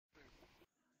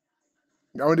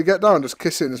I want to get down, just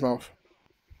kiss it in his mouth.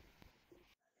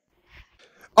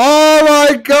 Oh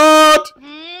my god!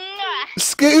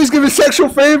 Skitty's giving sexual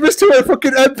favors to a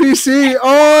fucking NPC.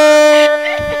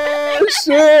 Oh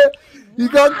shit!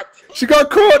 She got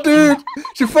caught, dude.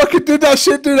 She fucking did that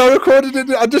shit, dude. I recorded it.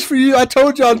 Just for you. I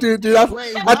told you I'll do it, dude. I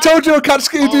told you I can't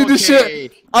Skitty do this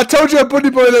shit. I told you I bunny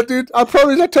boy that, dude. I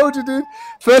promise. I told you, dude.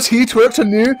 First he twerked on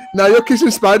you. Now you're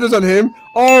kissing spiders on him.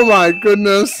 Oh my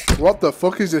goodness. What the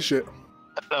fuck is this shit?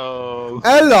 Hello.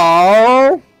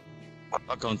 Hello.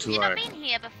 Welcome to You've our. not been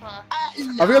here before. I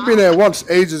think I've been here once,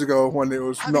 ages ago, when it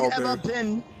was not a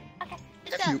thing.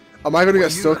 Okay, Am I gonna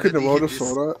get stuck in the world of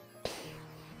Sword Art?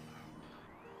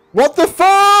 What the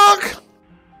fuck?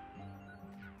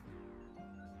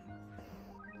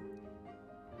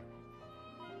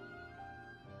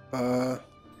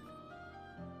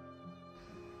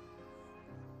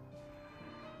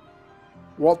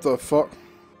 What the fuck?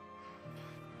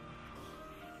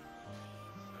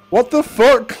 What the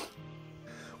fuck?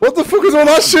 What the fuck is all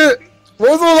that shit? What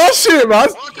was all that shit, man?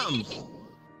 Welcome.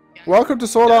 Welcome to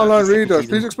Sword Art Online Readers.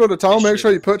 Please explore the town. Make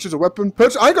sure you purchase a weapon.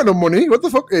 I ain't got no money. What the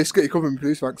fuck? Hey, Skitty, cover me,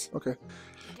 please. Thanks. Okay. I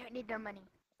don't need no money.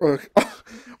 Okay.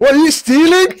 What, are you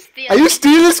stealing? Are you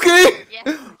stealing, Skitty?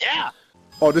 Yeah. Yeah.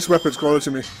 Oh, this weapon's calling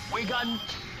to me. We got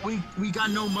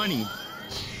no money.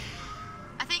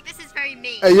 I think this is very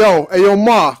mean. Hey yo,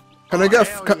 Ma. Can I get?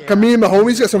 hell yeah. Can me and my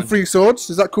homies get some free swords?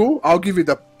 Is that cool? I'll give you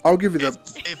the.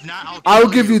 If not, I'll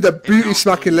give you the booty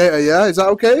smacking later. Yeah, is that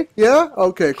okay? Yeah.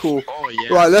 Okay, cool. Oh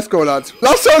yeah. Right, let's go, lads.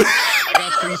 That's so. I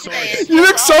got 3 swords. You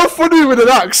look so funny with an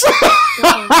axe.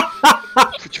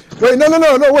 Wait, no,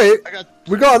 wait.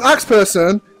 We got an axe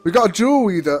person. We got a dual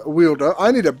wielder.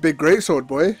 I need a big greatsword,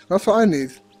 boy. That's what I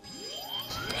need.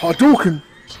 Hadouken.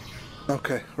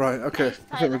 Okay, right, okay.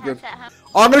 I think we're good.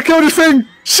 Oh, I'm gonna kill this thing!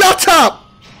 Shut up!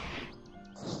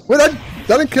 Wait, that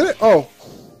didn't kill it? Oh.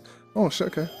 Oh, shit,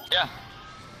 okay. Yeah.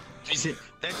 Let's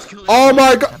kill it. Oh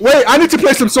my god. Wait, I need to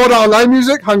play some Sword Art Online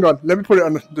music. Hang on, let me put it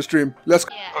on the stream. Let's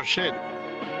go. Yeah. Oh shit.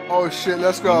 Oh shit,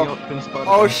 let's go.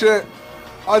 Oh shit.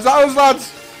 Oh, is that us,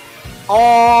 lads?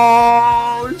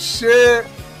 Oh shit.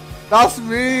 That's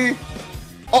me.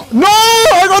 Oh, no!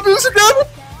 I gotta do this again!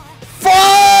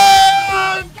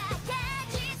 Fuck!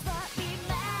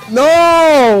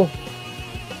 No!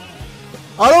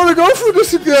 I don't wanna go through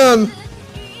this again!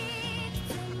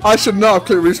 I should not have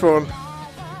clicked respawn.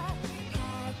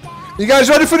 You guys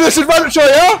ready for this adventure,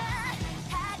 yeah?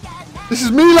 This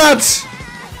is me, lads!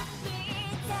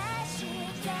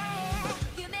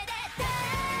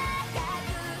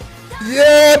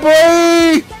 Yeah,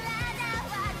 boy!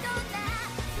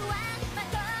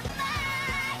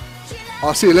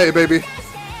 I'll see you later, baby.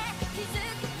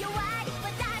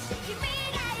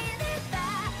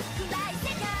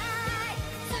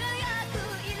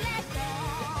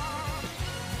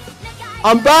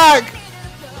 I'm back!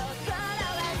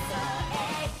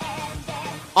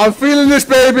 I'm feeling this,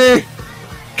 baby!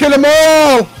 Kill them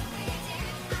all!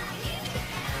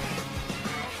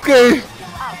 Okay.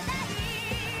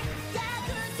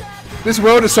 This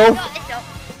world is so...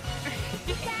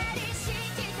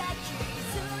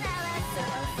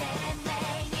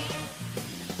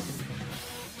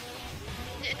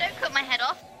 Don't cut my head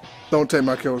off. Don't take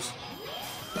my kills.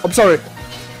 I'm sorry.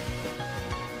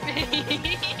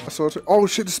 I saw it. Oh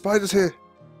shit, the spider's here.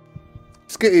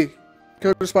 Skitty,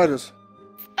 kill the spiders.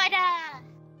 Spider!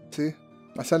 See?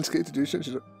 I sent Skitty to do shit.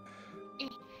 She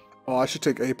oh, I should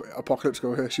take Apocalypse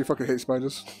go here. She fucking hates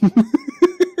spiders.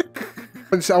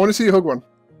 I want to see you hug one.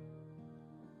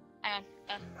 Hang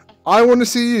on. I want to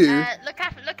see you. Look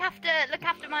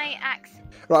after my axe.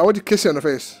 Right, I want you to kiss it on the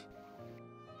face.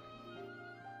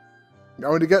 I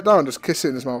want you to get down, just kiss it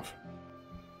in his mouth.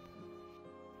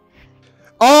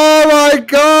 Oh my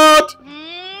god!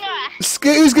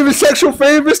 Skitty's giving sexual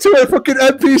favors to a fucking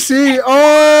NPC.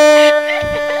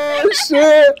 Oh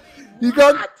shit!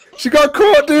 She got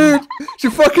caught, dude. She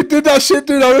fucking did that shit,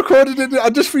 dude. I recorded it.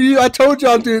 Just for you. I told you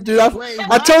I'll do it, dude. I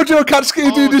told you I can't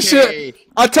Skitty do this shit.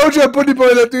 I told you I bunny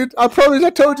boy that, dude. I promise. I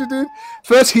told you, dude.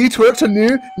 First he twerked on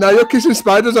you. Now you're kissing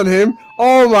spiders on him.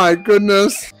 Oh my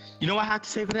goodness. You know what I have to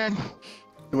say for that?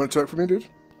 You want to twerk for me, dude?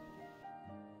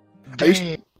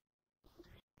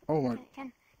 Oh my.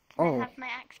 Can Oh. I have my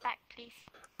axe back, please?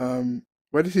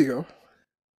 Where did he go?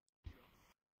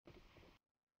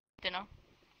 Dunno.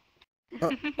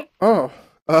 Oh.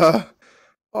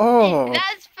 Oh.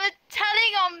 That's for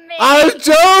telling on me! I was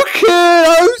joking!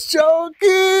 No,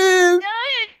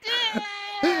 you didn't!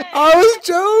 I was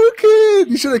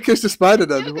joking! You should have kissed the spider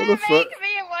then. You're What gonna the fuck? make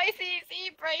me a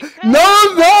YCC breaker! No,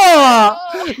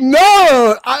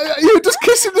 No! You were just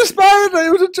kissing the spider.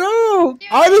 It was a joke.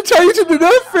 I didn't tell you to do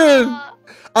nothing.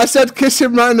 I said kiss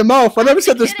him right in the mouth. I never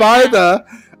said the spider.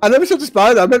 I never said the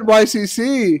spider. I meant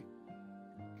YCC.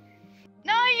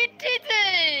 No, you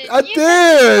didn't. I you did.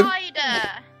 Said the spider.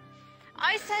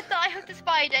 I said that I hugged the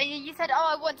spider, and you said,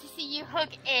 "Oh, I want to see you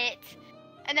hug it."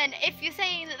 And then if you're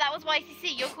saying that that was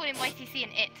YCC, you're calling YCC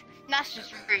an it. And that's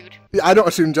just rude. Yeah, I don't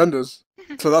assume genders,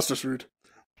 so that's just rude.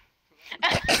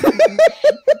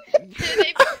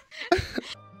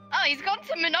 Oh, he's gone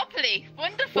to Monopoly.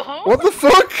 Wonderful. What the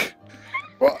fuck?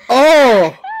 What?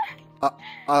 Oh.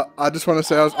 I just want to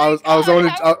say I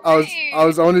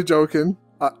was only joking.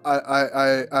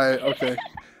 Okay.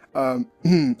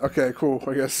 Okay, cool.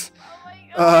 I guess.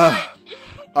 Oh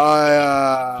my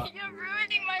god. You're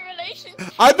ruining my relationship.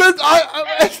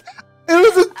 It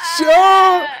was a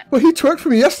joke. Well, he twerked for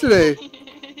me yesterday.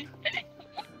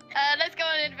 Let's go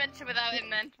on an adventure without him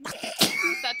then.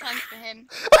 Sad times for him.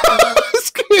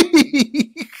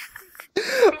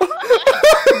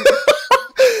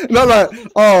 Not like,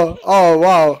 oh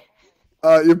wow.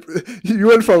 You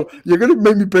went from, you're gonna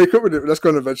make me break up with it, let's go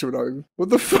on an adventure without him. What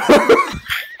the fuck? What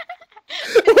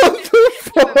the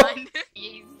fuck?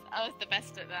 I was the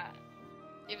best at that.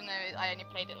 Even though I only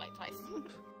played it like twice. Oh,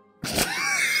 this is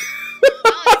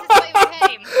why we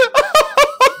came.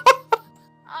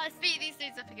 Oh, speed these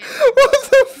dudes up again. What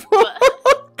the fuck?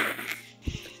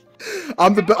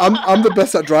 I'm the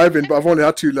best at driving, but I've only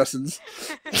had 2 lessons.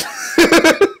 I'm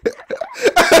the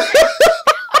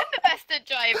best at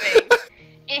driving.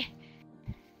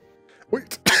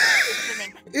 Wait.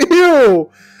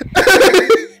 Ew!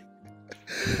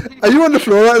 Are you on the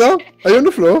floor right now? Are you on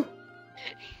the floor?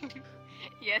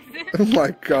 Yes. Oh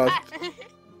my god.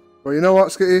 Well, you know what,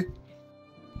 Skitty?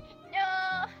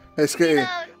 No. Hey, Skitty.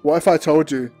 What if I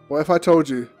told you? What if I told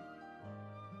you?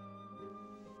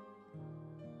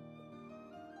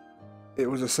 It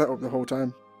was a setup the whole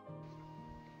time.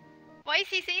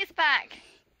 YCC is back.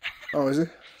 Oh, is he?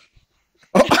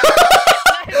 Oh.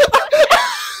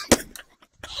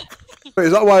 Wait,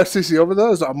 is that YCC over there?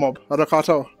 Or is that a mob? I can't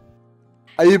tell.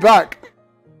 Are you back?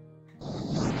 We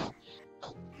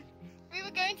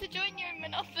were going to join you in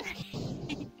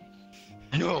Monopoly.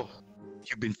 No,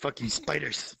 you've been fucking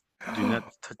spiders. Do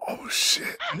not touch. Oh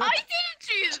shit. I didn't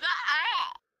do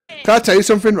that. Can I tell you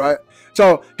something, right?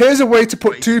 So, here's a way to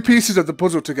put 2 pieces of the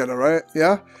puzzle together, right?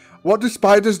 Yeah? What do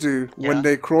spiders do when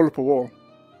they crawl up a wall?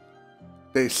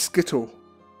 They skittle.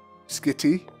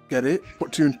 Skitty. Get it?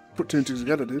 Put two and two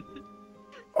together, dude.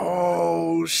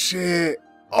 Oh, shit.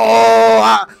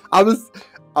 Oh, I was...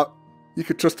 you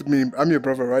could trust me. I'm your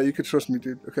brother, right? You could trust me,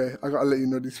 dude. Okay, I gotta let you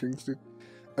know these things, dude.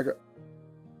 I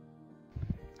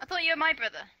thought you were my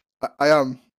brother. I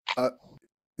am.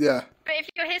 Yeah. But if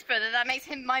you're his brother, that makes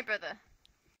him my brother.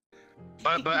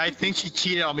 But I think she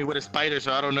cheated on me with a spider,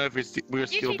 so I don't know if we're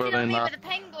still brother-in-law. You cheated on me with a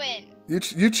penguin.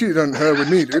 You cheated on her with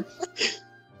me, dude.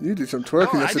 You did some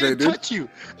twerking yesterday, I didn't dude. touch you.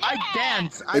 I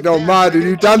danced. It don't matter, dude.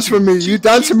 You danced for me. You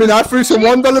danced for me, and I threw some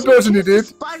 $1 bills in you, dude.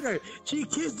 Spider. She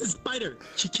kissed the spider.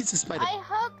 She kissed the spider. I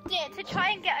hugged it to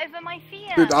try and get over my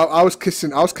fear. Dude, I was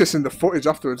kissing the footage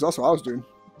afterwards. That's what I was doing.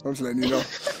 I'm just letting you know.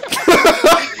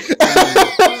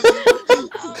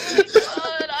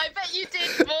 I bet you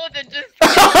did more than just.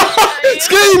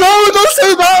 Skitty, no, don't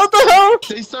say that. What the hell?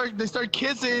 They start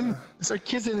kissing. They start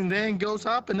kissing, and then goes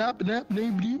up and up and up.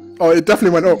 And oh, it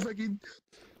definitely went up.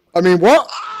 I mean, what?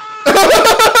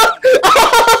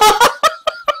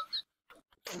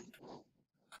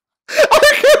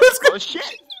 Oh shit!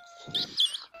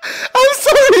 I'm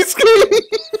sorry, Skitty.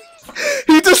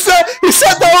 He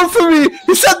set that one for me.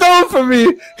 He set that one for me.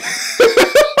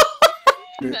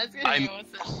 That's gonna be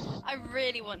awesome. I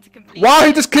really want to complete. Wow,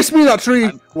 he just kissed me in that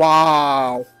tree.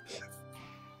 Wow.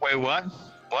 Wait, what?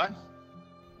 What?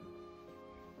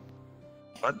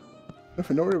 What?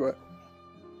 Nothing, don't worry about it.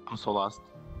 I'm so lost.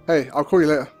 Hey, I'll call you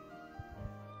later.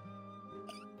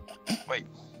 Wait,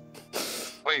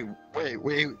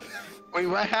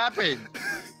 what happened?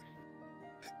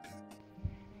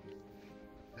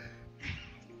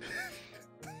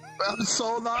 I'm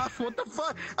so lost. What the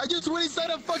fuck? I just went inside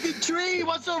a fucking tree.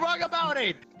 What's so wrong about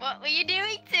it? What were you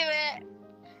doing to it?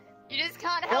 You just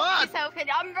can't help yourself. And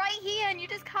I'm right here, and you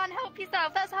just can't help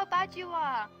yourself. That's how bad you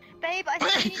are, babe. I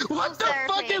think you need what the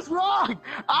fuck is wrong?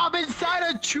 I'm inside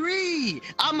a tree.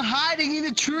 I'm hiding in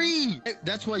a tree.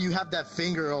 That's why you have that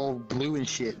finger all blue and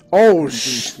shit. Oh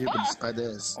shit.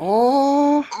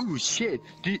 Oh. Oh shit.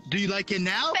 Do you like it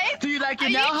now? Babe, do you like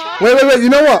it now, huh? Wait. You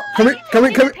know what? Come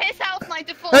here. Piss out my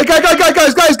default. Hey, guys!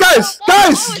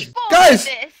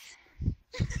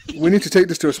 We need to take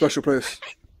this to a special place,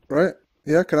 right?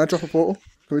 Yeah, can I drop a portal?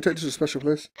 Can we take this to a special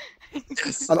place?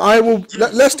 Yes. And I will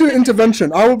let's do an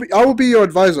intervention. I will be your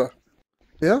advisor.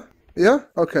 Yeah? Yeah?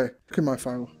 Okay. Look in my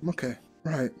file. Okay.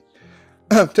 Right.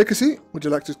 Take a seat. Would you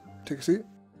like to take a seat?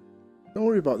 Don't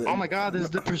worry about it. Oh my god, this is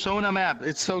the Persona map.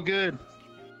 It's so good.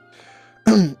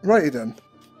 Righty then.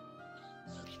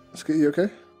 Skitty, you okay?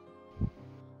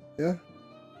 Yeah?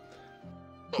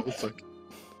 Oh fuck.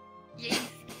 Yes.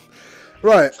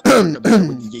 Right.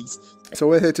 Yes. So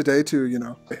we're here today to, you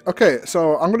know... Okay,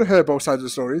 so I'm going to hear both sides of the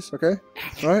stories, okay?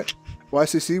 Right?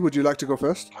 YCC, would you like to go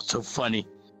first? That's so funny.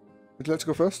 Would you like to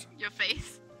go first? Your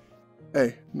face.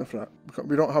 Hey, enough of that.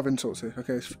 We don't have insults here,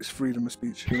 okay? It's freedom of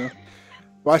speech, you know?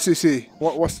 YCC,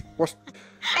 what's...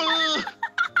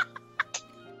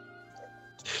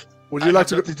 Would you like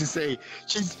to... nothing to say.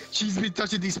 She's been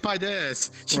touching these spiders.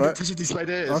 She's been touching these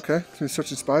spiders. Okay, she's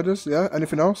touching spiders, yeah?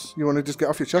 Anything else? You want to just get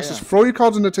off your chest? Yeah. Just throw your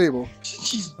cards on the table.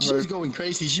 She's going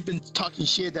crazy. She's been talking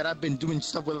shit that I've been doing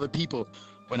stuff with other people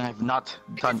when I've not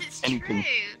done Because it's anything.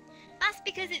 true. That's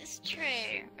because it's true.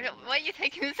 Why are you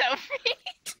taking a selfie?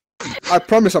 I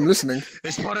promise I'm listening.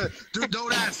 It's part of... Dude,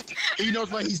 don't ask. He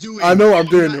knows what he's doing. I know what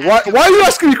I'm doing. Why are you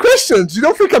asking me questions? You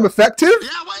don't think I'm effective? Yeah,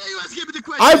 why are you asking me the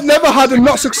question? I've never had a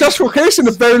not successful case in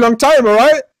a very long time,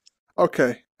 alright?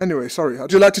 Okay. Anyway, sorry.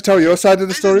 Would you like to tell your side of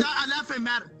the story? This is not a laughing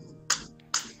matter.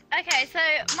 Okay, so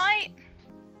my...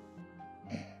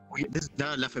 This is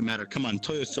not a laughing matter. Come on,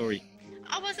 tell your story.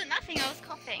 I wasn't laughing, I was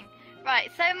coughing. Right,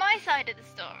 so my side of the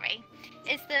story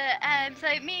is that, so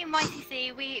me and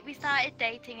YCC, we started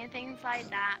dating and things like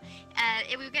that.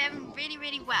 We were going really,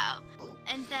 really well.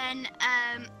 And then,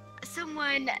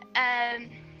 someone,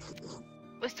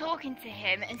 was talking to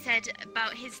him and said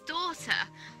about his daughter.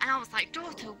 And I was like,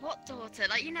 daughter? What daughter?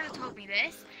 Like, you never told me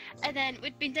this. And then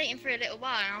we'd been dating for a little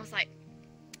while and I was like,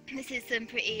 this is some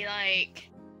pretty, like...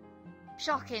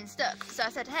 shocking stuff. So I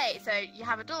said, hey, so you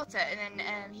have a daughter? And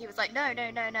then he was like, no,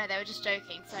 they were just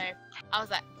joking. So I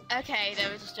was like, okay, they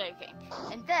were just joking.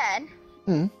 And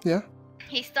then Yeah.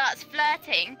 he starts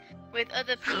flirting with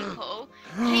other people.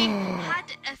 He had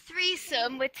a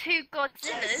threesome with 2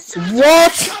 Godzillas.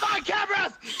 What? Come on,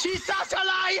 cameras! She's such a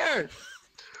liar!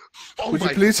 Oh Would you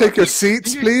my please take your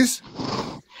seats, please?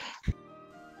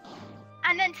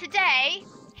 And then today,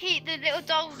 the little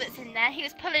doll that's in there, he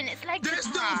was pulling its legs There's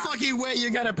no apart. fucking way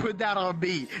you're gonna put that on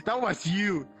me. That was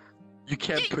you. You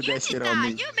can't put that shit on me.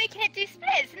 You were making it do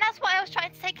splits, and that's why I was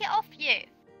trying to take it off you.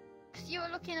 Because you were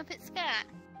looking up its skirt.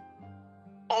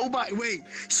 Oh my, wait.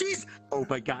 She's... Oh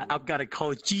my god, I've gotta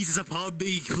call Jesus upon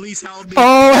me. Please help me.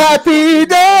 Oh, happy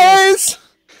days!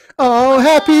 Oh,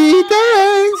 happy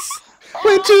days!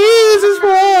 When Jesus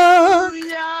walked!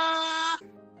 Yeah.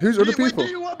 Who's other Wait, people? do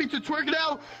you want me to twerk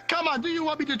now? Come on, do you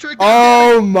want me to twerk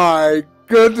now? Oh my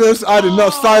goodness, I did not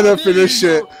sign up for this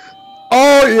shit.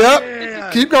 Oh, yep. Yeah.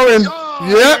 Keep going. Oh,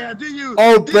 Yep. yeah, do you?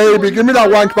 Oh, Do you baby, give me that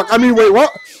wank back. I mean, wait,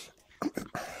 what?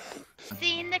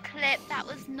 Seeing the clip, that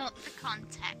was not the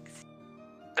context.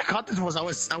 The content was I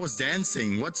was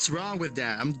dancing. What's wrong with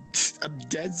that? I'm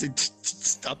dancing.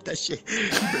 Stop that shit. You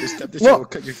better stop that shit. What? Or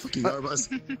cut your fucking arm off.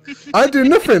 I do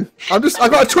nothing. I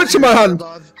got a twitch in my hand.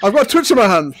 I've got a twitch in my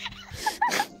hand.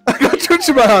 I got a twitch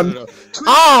in my hand. No.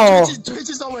 Ow! Twitch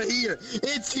is over here.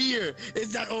 It's here.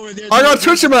 It's not over there. I got a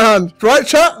twitch in my hand. Right,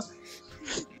 chat?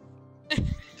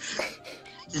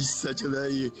 He's such a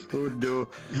liar. Oh no.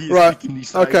 He is Right. picking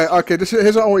these Okay, sides. okay.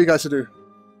 Here's what I want you guys to do.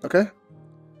 Okay?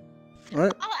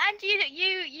 Right? Oh, and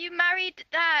you married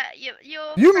your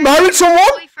You friend's married someone?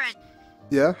 boyfriend.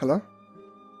 Yeah, hello?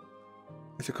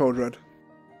 It's a code red.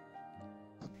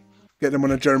 Get them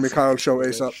on a Jeremy Kyle show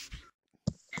ASAP.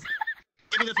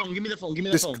 Give me the phone. Give me the phone. Give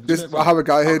me the phone. Give me This, the phone. I have a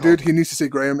guy here, dude. He needs to see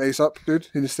Graham ASAP, dude.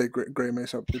 He needs to see Graham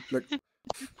ASAP, dude. Like,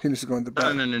 he needs to go in the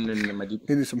back. No, my dude.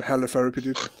 He needs some hella therapy,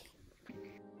 dude.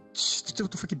 Shh,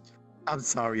 don't fucking. I'm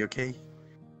sorry, okay?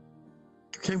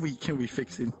 Can we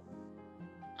fix it?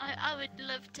 I would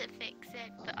love to fix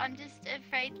it, but I'm just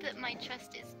afraid that my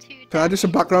trust is too Can I do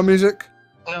some damaged. background music?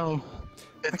 No.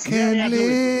 I can't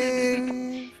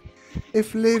live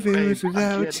if living was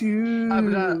without you.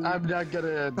 I'm not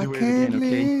gonna I do it can't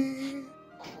again,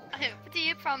 okay? Do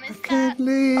you promise I that? can't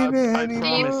live I anymore.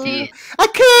 promise you. I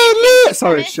can't live.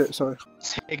 Sorry, promise? shit. Sorry.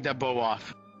 Take that bow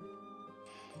off.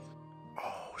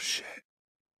 Oh shit.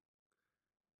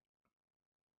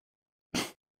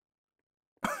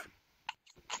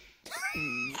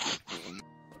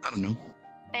 I don't know.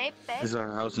 Babe, This is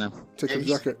our house now. Take the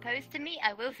jacket. post to me,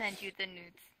 I will send you the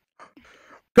nudes.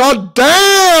 God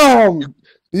damn!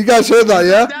 You guys heard that,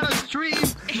 yeah? Is that a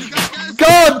stream?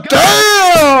 God